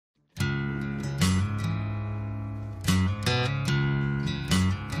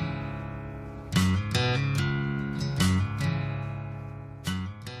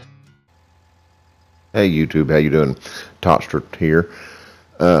Hey YouTube, how you doing? Totster here.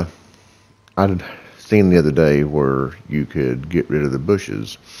 Uh, I'd seen the other day where you could get rid of the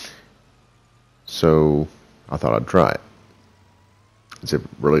bushes, so I thought I'd try it. It's a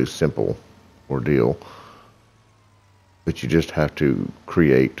really simple ordeal, but you just have to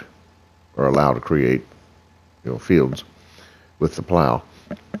create or allow to create, fields with the plow.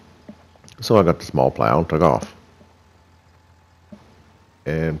 So I got the small plow and took off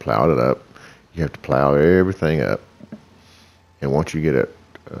and plowed it up. You have to plow everything up, and once you get it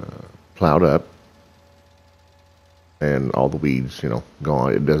plowed up, and all the weeds,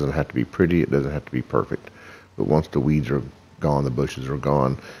 gone. It doesn't have to be pretty. It doesn't have to be perfect. But once the weeds are gone, the bushes are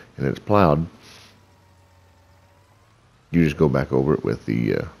gone, and it's plowed, you just go back over it with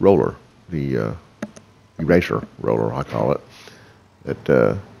the roller, the eraser roller, I call it.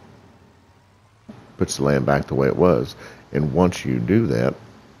 That puts the land back the way it was. And once you do that, it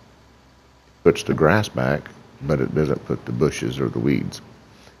puts the grass back, but it doesn't put the bushes or the weeds.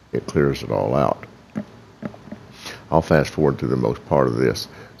 It clears it all out. I'll fast forward to the most part of this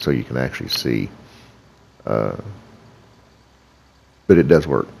so you can actually see. But it does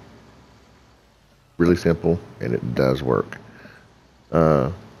work. Really simple, and it does work.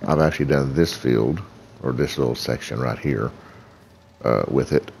 I've actually done this field, or this little section right here,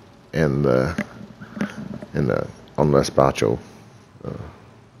 with it, and on the Espacho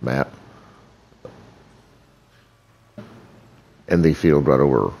map, and the field right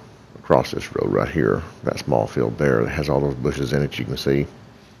over across this road right here, that small field there that has all those bushes in it, you can see.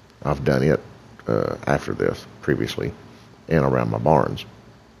 I've done it after this previously, and around my barns.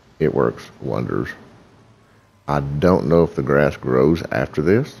 It works wonders. I don't know if the grass grows after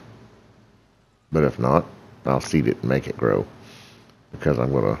this, but if not, I'll seed it and make it grow, because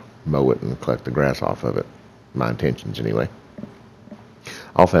I'm going to mow it and collect the grass off of it. My intentions anyway.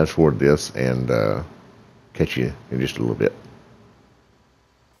 I'll fast forward this and catch you in just a little bit.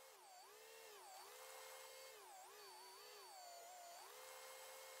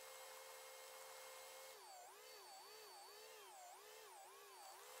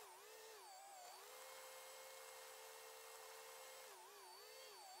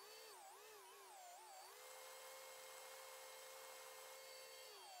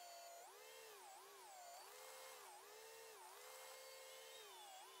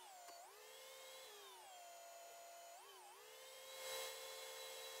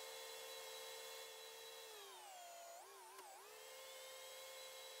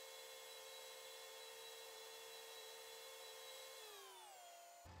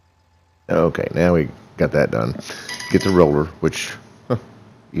 Okay, now we got that done. Get the roller, which,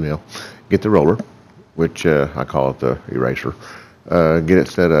 email, get the roller, which I call it the eraser. Get it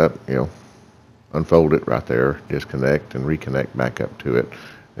set up, unfold it right there, disconnect and reconnect back up to it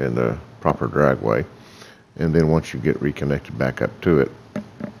in the proper dragway. And then once you get reconnected back up to it,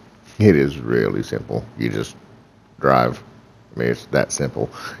 it is really simple. You just drive. I mean, it's that simple.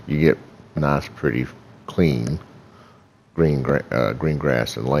 You get nice, pretty, clean green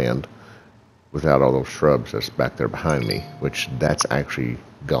grass and land without all those shrubs that's back there behind me, which that's actually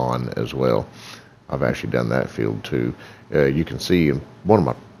gone as well. I've actually done that field too. You can see in one of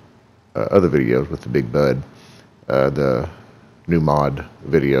my other videos with the big bud, the new mod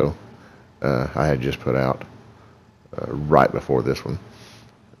video I had just put out right before this one,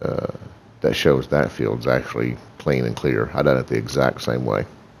 that shows that field's actually clean and clear. I done it the exact same way.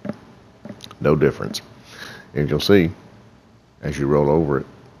 No difference. And you'll see, as you roll over it,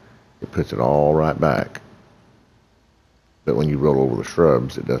 it puts it all right back. But when you roll over the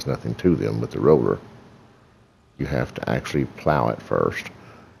shrubs, it does nothing to them with the roller. You have to actually plow it first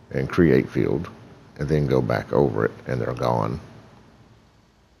and create field, and then go back over it, and they're gone.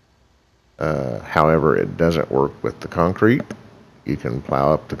 However, it doesn't work with the concrete. You can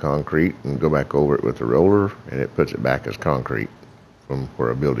plow up the concrete and go back over it with the roller, and it puts it back as concrete from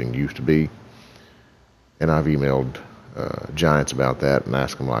where a building used to be. And I've emailed Giants about that and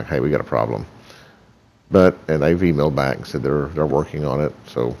asked them, like, hey, we got a problem. And they've emailed back and said they're working on it,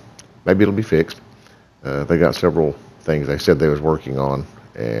 so maybe it'll be fixed. They got several things they said they was working on,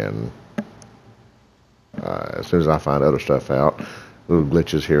 and as soon as I find other stuff out, little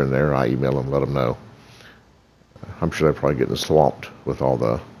glitches here and there, I email them, let them know. I'm sure they're probably getting swamped with all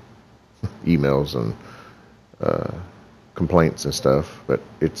the emails and complaints and stuff, but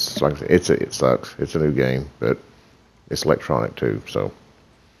it's like it sucks. It's a new game, but it's electronic too, so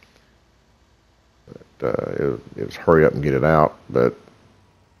it's hurry up and get it out. But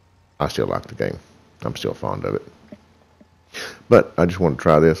I still like the game. I'm still fond of it. But I just wanted to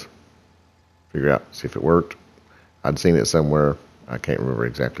try this, figure out, see if it worked. I'd seen it somewhere. I can't remember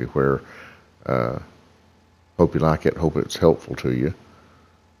exactly where. Hope you like it. Hope it's helpful to you.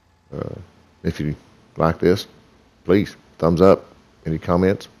 If you like this, please thumbs up. Any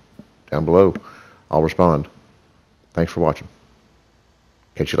comments down below, I'll respond. Thanks for watching.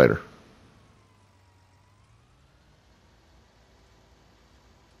 Catch you later.